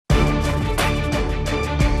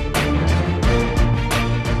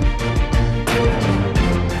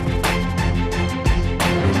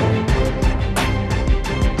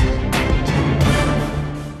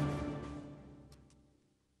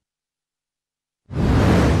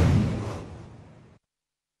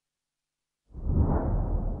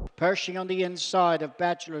Pershing on the inside of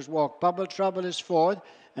Bachelor's Walk. Bubble Trouble is fourth,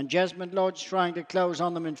 and Jesmond Lodge trying to close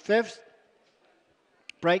on them in fifth.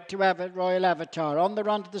 Break to Royal Avatar. On the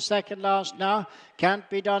run to the second last now. Can't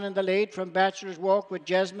Be Done in the lead from Bachelor's Walk with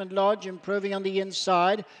Jesmond Lodge improving on the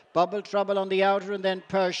inside. Bubble Trouble on the outer and then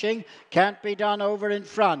Pershing. Can't Be Done over in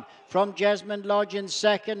front. From Jesmond Lodge in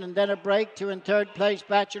second and then a break to in third place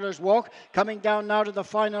Bachelor's Walk. Coming down now to the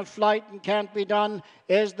final flight and Can't Be Done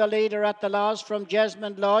is the leader at the last from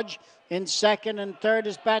Jesmond Lodge. In second and third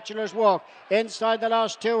is Bachelor's Walk. Inside the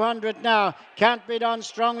last 200 now. Can't Be Done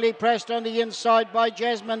strongly pressed on the inside by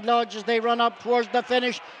Jesmond Lodge as they run up towards the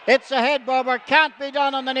finish. It's a head bobber. Can't Be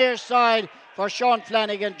Done on the near side for Sean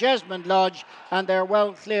Flanagan, Jesmond Lodge. And they're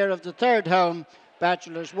well clear of the third home,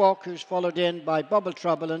 Bachelor's Walk, who's followed in by Bubble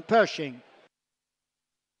Trouble and Pershing.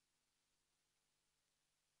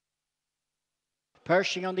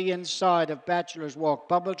 Pershing on the inside of Bachelor's Walk.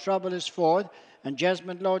 Bubble Trouble is fourth, and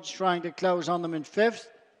Jesmond Lodge trying to close on them in fifth.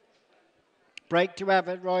 Break to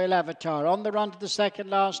Royal Avatar. On the run to the second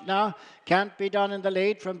last now. Can't Be Done in the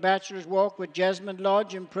lead from Bachelor's Walk with Jesmond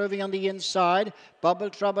Lodge improving on the inside. Bubble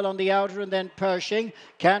Trouble on the outer and then Pershing.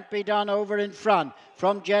 Can't Be Done over in front.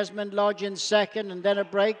 From Jesmond Lodge in second and then a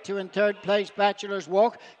break to in third place Bachelor's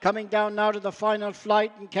Walk. Coming down now to the final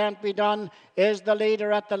flight and Can't Be Done is the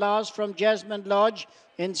leader at the last from Jesmond Lodge.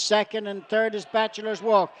 In second and third is Bachelor's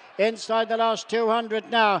Walk. Inside the last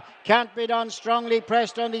 200 now. Can't Be Done strongly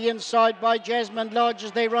pressed on the inside by Jesmond Lodge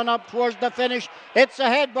as they run up towards the finish. It's a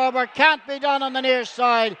head bobber. Can't Be Done on the near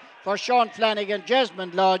side for Sean Flanagan,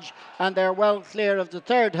 Jesmond Lodge. And they're well clear of the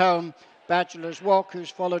third home, Bachelor's Walk,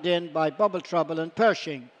 who's followed in by Bubble Trouble and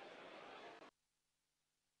Pershing.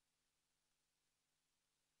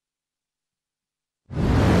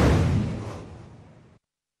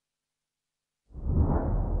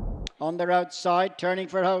 On their outside, turning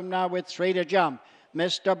for home now with 3 to jump.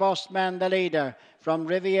 Mr. Bossman, the leader. From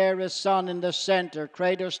Riviera's Sun in the centre.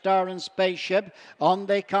 Credo Star and Spaceship. On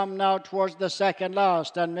they come now towards the second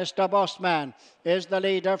last. And Mr. Bossman is the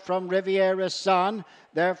leader from Riviera's Sun.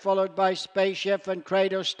 They're followed by Spaceship and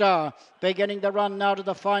Credo Star. Beginning the run now to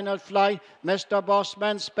the final flight. Mr.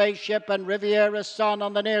 Bossman, Spaceship and Riviera's Sun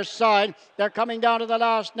on the near side. They're coming down to the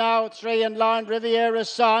last now. 3 in line. Riviera's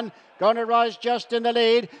Sun going to rise just in the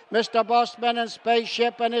lead. Mr. Bossman and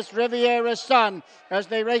Spaceship, and it's Riviera's Sun as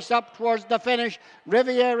they race up towards the finish.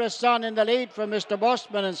 Riviera's Sun in the lead from Mr.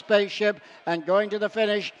 Bossman and Spaceship, and going to the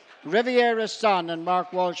finish, Riviera's Sun, and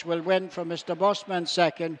Mark Walsh will win from Mr. Bossman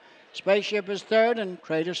second. Spaceship is third and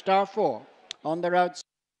Crater Star 4. On their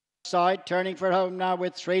outside, turning for home now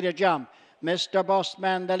with 3 to jump. Mr.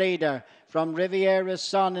 Bossman, the leader. From Riviera's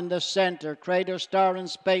Sun in the centre. Credo Star and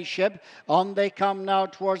Spaceship. On they come now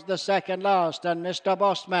towards the second last. And Mr.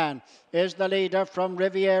 Bossman is the leader from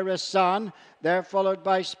Riviera's Sun. They're followed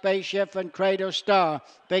by Spaceship and Credo Star.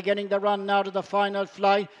 Beginning the run now to the final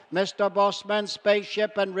flight. Mr. Bossman,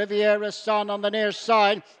 Spaceship and Riviera's Sun on the near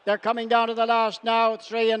side. They're coming down to the last now.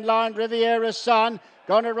 3 in line. Riviera's Sun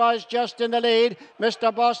going to rise just in the lead.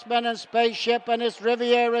 Mr. Bossman and Spaceship, and it's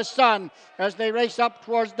Riviera's Sun as they race up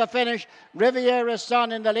towards the finish. Riviera's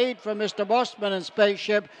Sun in the lead from Mr. Bossman and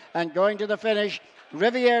Spaceship, and going to the finish,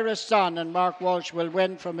 Riviera's Sun, and Mark Walsh will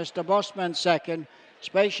win from Mr. Bossman second.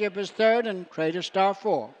 Spaceship is third and Crater Star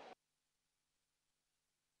 4.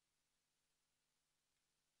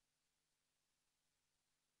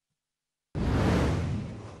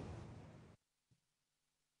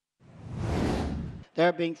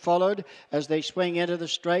 They're being followed as they swing into the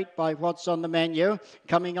straight by what's on the menu.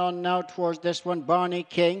 Coming on now towards this one, Barney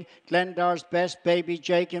King. Glendar's Best, Baby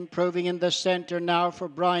Jake improving in the centre now for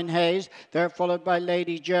Brian Hayes. They're followed by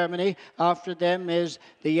Lady Germany. After them is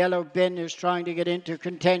the Yellow Bin, who's trying to get into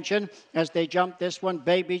contention. As they jump this one,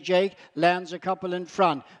 Baby Jake lands a couple in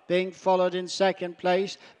front. Being followed in second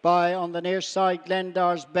place by, on the near side,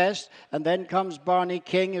 Glendar's Best. And then comes Barney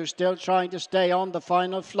King, who's still trying to stay on the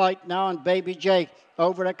final flight now. And Baby Jake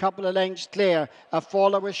over a couple of lengths clear. A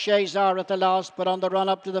faller with Shazar at the last, but on the run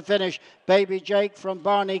up to the finish, Baby Jake from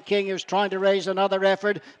Barney King, who's trying to raise another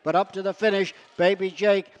effort, but up to the finish, Baby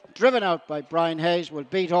Jake, driven out by Brian Hayes, will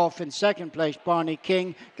beat off in second place Barney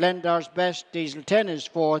King. Glendar's Best, Diesel 10 is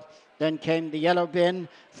fourth. Then came the Yellow Bin,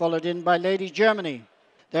 followed in by Lady Germany.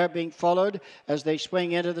 They're being followed as they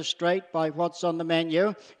swing into the straight by what's on the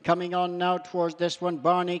menu. Coming on now towards this one,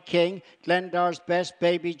 Barney King. Glendar's Best,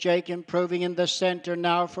 Baby Jake improving in the centre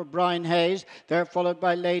now for Brian Hayes. They're followed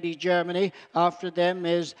by Lady Germany. After them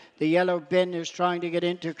is the Yellow Bin, who's trying to get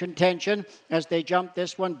into contention. As they jump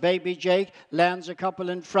this one, Baby Jake lands a couple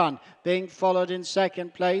in front. Being followed in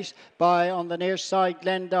second place by, on the near side,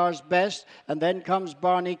 Glendar's Best. And then comes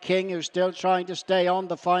Barney King, who's still trying to stay on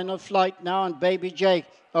the final flight now, and Baby Jake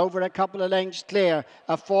over a couple of lengths clear.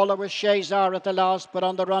 A faller with Shazar at the last, but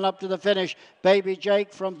on the run up to the finish, Baby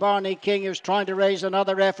Jake from Barney King, who's trying to raise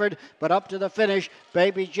another effort, but up to the finish,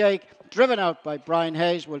 Baby Jake, driven out by Brian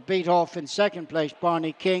Hayes, will beat off in second place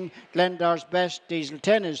Barney King. Glendar's Best, Diesel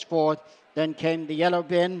 10 is fourth. Then came the Yellow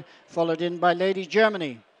Bin, followed in by Lady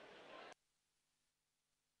Germany.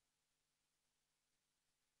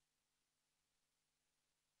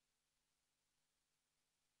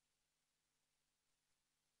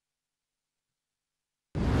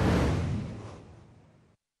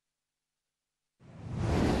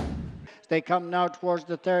 They come now towards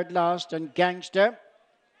the third last, and Gangster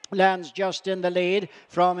lands just in the lead.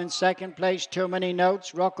 From in second place, Too Many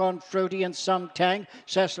Notes, Rock On Fruity and Some Tang.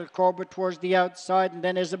 Cecil Corbett towards the outside, and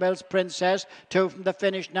then Isabel's Princess. Two from the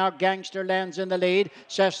finish now. Gangster lands in the lead.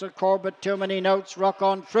 Cecil Corbett, Too Many Notes, Rock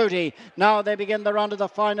On Fruity. Now they begin the run to the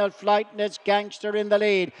final flight, and it's Gangster in the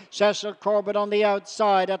lead. Cecil Corbett on the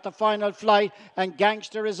outside at the final flight, and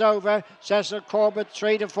Gangster is over. Cecil Corbett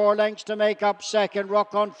 3 to 4 lengths to make up second.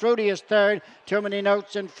 Rock On Fruity is third. Too Many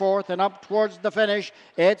Notes in fourth, and up towards the finish,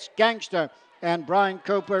 it's Gangster, and Bryan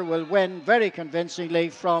Cooper will win very convincingly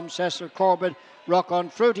from Cecil Corbett. Rock On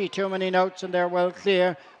Fruity, Too Many Notes, and they're well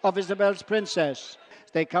clear of Isabel's Princess.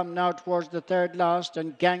 They come now towards the third last,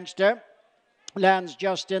 and Gangster lands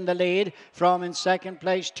just in the lead. From in second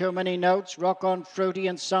place, Too Many Notes, Rock On Fruity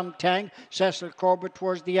and Some Tang. Cecil Corbett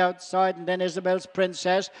towards the outside, and then Isabel's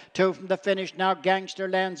Princess. Two from the finish now. Gangster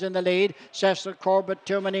lands in the lead. Cecil Corbett,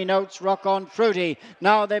 Too Many Notes, Rock On Fruity.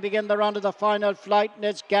 Now they begin the run to the final flight, and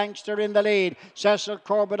it's Gangster in the lead. Cecil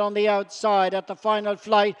Corbett on the outside at the final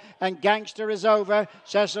flight, and Gangster is over.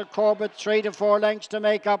 Cecil Corbett 3 to 4 lengths to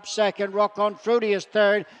make up second. Rock On Fruity is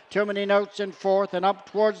third. Too Many Notes in fourth, and up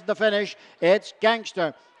towards the finish, it's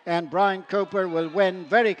Gangster, and Bryan Cooper will win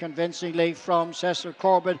very convincingly from Cecil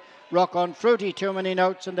Corbett. Rock On Fruity, Too Many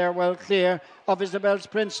Notes, and they're well clear of Isabel's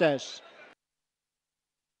Princess.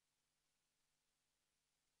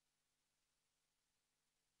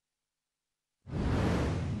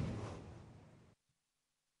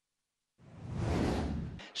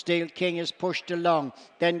 Steel King is pushed along.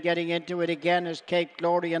 Then getting into it again is Cape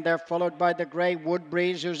Glory, and they're followed by the Grey Wood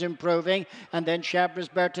Breeze, who's improving, and then Chabras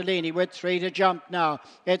Bertolini with 3 to jump now.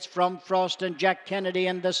 It's From Frost and Jack Kennedy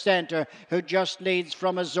in the centre, who just leads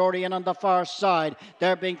from Azorian on the far side.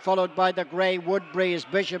 They're being followed by the Grey Wood Breeze,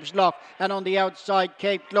 Bishop's Lock, and on the outside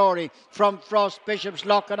Cape Glory. From Frost, Bishop's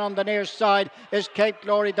Lock, and on the near side is Cape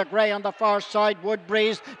Glory, the Grey on the far side, Wood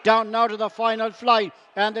Breeze, down now to the final flight.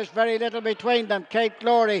 And there's very little between them. Cape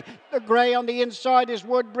Glory, the Grey on the inside is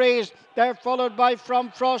Wood Breeze. They're followed by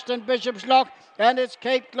From Frost and Bishop's Lock. And it's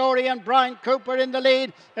Cape Glory and Bryan Cooper in the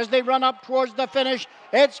lead as they run up towards the finish.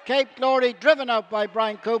 It's Cape Glory driven out by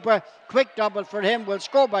Bryan Cooper. Quick double for him, will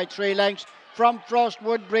score by 3 lengths. From Frost,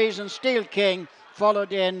 Wood Breeze and Steel King,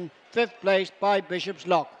 followed in 5th place by Bishop's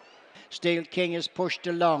Lock. Steel King is pushed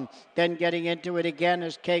along. Then getting into it again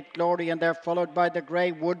is Cape Glory, and they're followed by the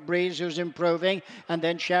Grey Wood Breeze, who's improving, and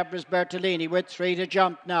then Chabras Bertolini with 3 to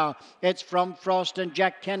jump now. It's From Frost and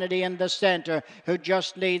Jack Kennedy in the centre, who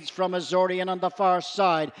just leads from Azorian on the far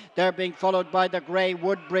side. They're being followed by the Grey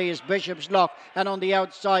Wood Breeze, Bishop's Lock, and on the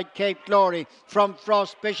outside Cape Glory. From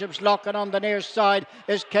Frost, Bishop's Lock, and on the near side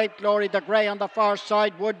is Cape Glory, the Grey on the far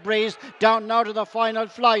side, Wood Breeze, down now to the final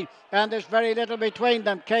flight. And there's very little between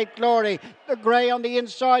them. Cape Glory, the Grey on the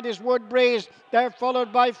inside is Wood Breeze. They're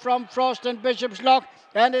followed by From Frost and Bishop's Lock.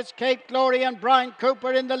 And it's Cape Glory and Bryan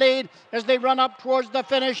Cooper in the lead as they run up towards the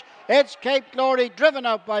finish. It's Cape Glory driven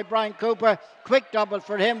out by Bryan Cooper. Quick double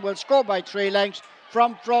for him, will score by 3 lengths.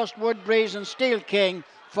 From Frost, Wood Breeze and Steel King,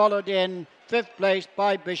 followed in 5th place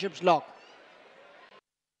by Bishop's Lock.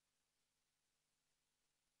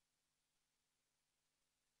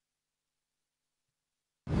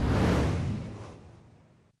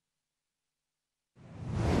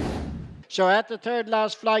 So at the third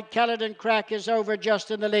last flight, Caledon Crack is over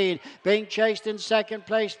just in the lead. Being chased in second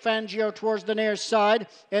place, Fangio towards the near side.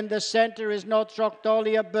 In the centre is Notre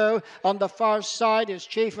Boo. On the far side is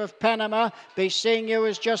Chief of Panama. Be Seeing You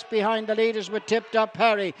is just behind the leaders with Tipped Up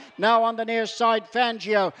Harry. Now on the near side,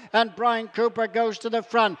 Fangio, and Bryan Cooper goes to the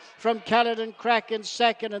front from Caledon Crack in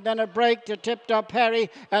second, and then a break to Tipped Up Harry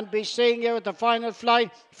and Be Seeing You at the final flight.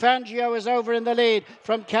 Fangio is over in the lead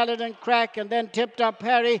from Caledon Crack and then Tipped Up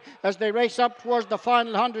Harry as they race up towards the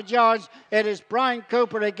final 100 yards. It is Bryan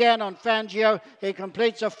Cooper again on Fangio. He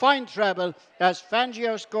completes a fine treble as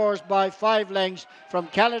Fangio scores by 5 lengths from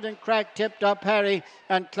Caledon Crack, Tipped Up Harry,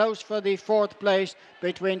 and close for the fourth place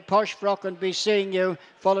between Posh Frock and Be Seeing You,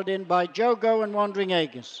 followed in by Jogo and Wandering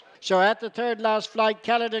Aegis. So at the third last flight,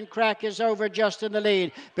 Caledon Crack is over just in the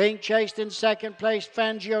lead. Being chased in second place,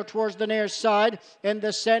 Fangio towards the near side. In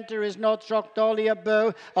the centre is Notre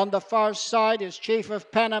Boo. On the far side is Chief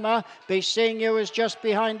of Panama. Be Seeing You is just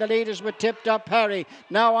behind the leaders with Tipped Up Harry.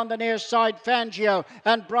 Now on the near side, Fangio,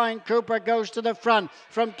 and Bryan Cooper goes to the front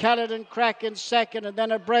from Caledon Crack in second, and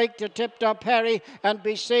then a break to Tipped Up Harry and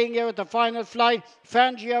Be Seeing You at the final flight.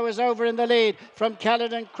 Fangio is over in the lead from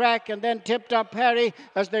Caledon Crack and then Tipped Up Harry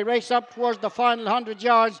as they race up towards the final 100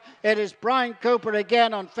 yards. It is Bryan Cooper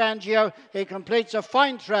again on Fangio. He completes a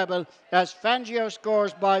fine treble as Fangio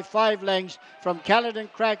scores by 5 lengths from Caledon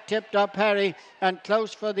Crack, Tipped Up Harry, and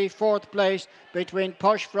close for the fourth place between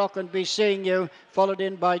Posh Frock and Be Seeing You, followed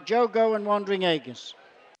in by Jogo and Wandering Aegis.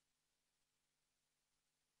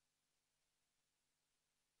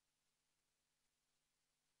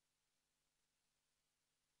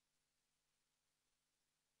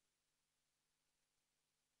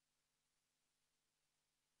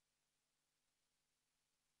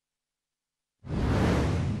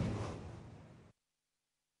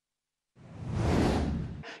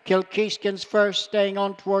 Kilkeeskin's first, staying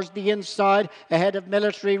on towards the inside ahead of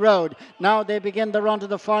Military Road. Now they begin the run to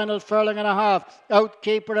the final furlong and a half.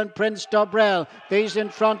 Outkeeper and Prince Dobrell. These in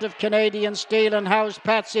front of Canadian Steel and House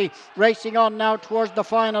Patsy. Racing on now towards the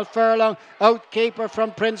final furlong. Outkeeper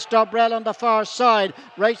from Prince Dobrell on the far side.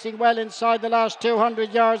 Racing well inside the last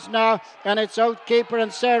 200 yards now. And it's Outkeeper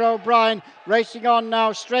and Sarah O'Brien racing on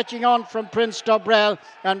now, stretching on from Prince Dobrell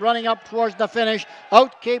and running up towards the finish.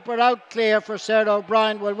 Outkeeper out clear for Sarah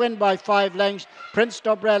O'Brien, will win by 5 lengths. Prince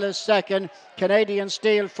Dobrell is second. Canadian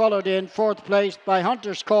Steel followed in fourth place by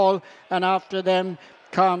Hunter's Call, and after them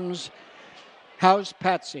comes House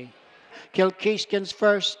Patsy. Kilkeeskin's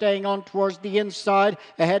first, staying on towards the inside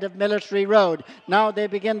ahead of Military Road. Now they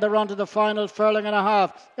begin the run to the final furlong and a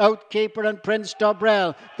half. Outkeeper and Prince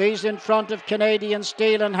Dobrell. These in front of Canadian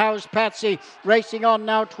Steel and House Patsy. Racing on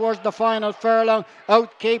now towards the final furlong.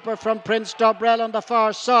 Outkeeper from Prince Dobrell on the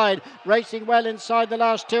far side. Racing well inside the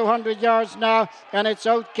last 200 yards now. And it's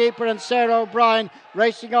Outkeeper and Sarah O'Brien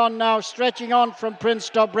racing on now, stretching on from Prince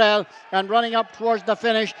Dobrell and running up towards the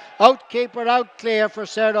finish. Outkeeper out clear for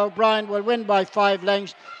Sarah O'Brien, will win by 5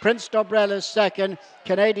 lengths. Prince Dobrell is second.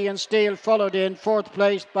 Canadian Steel followed in fourth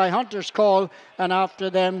place by Hunter's Call, and after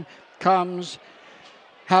them comes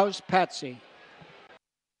House Patsy.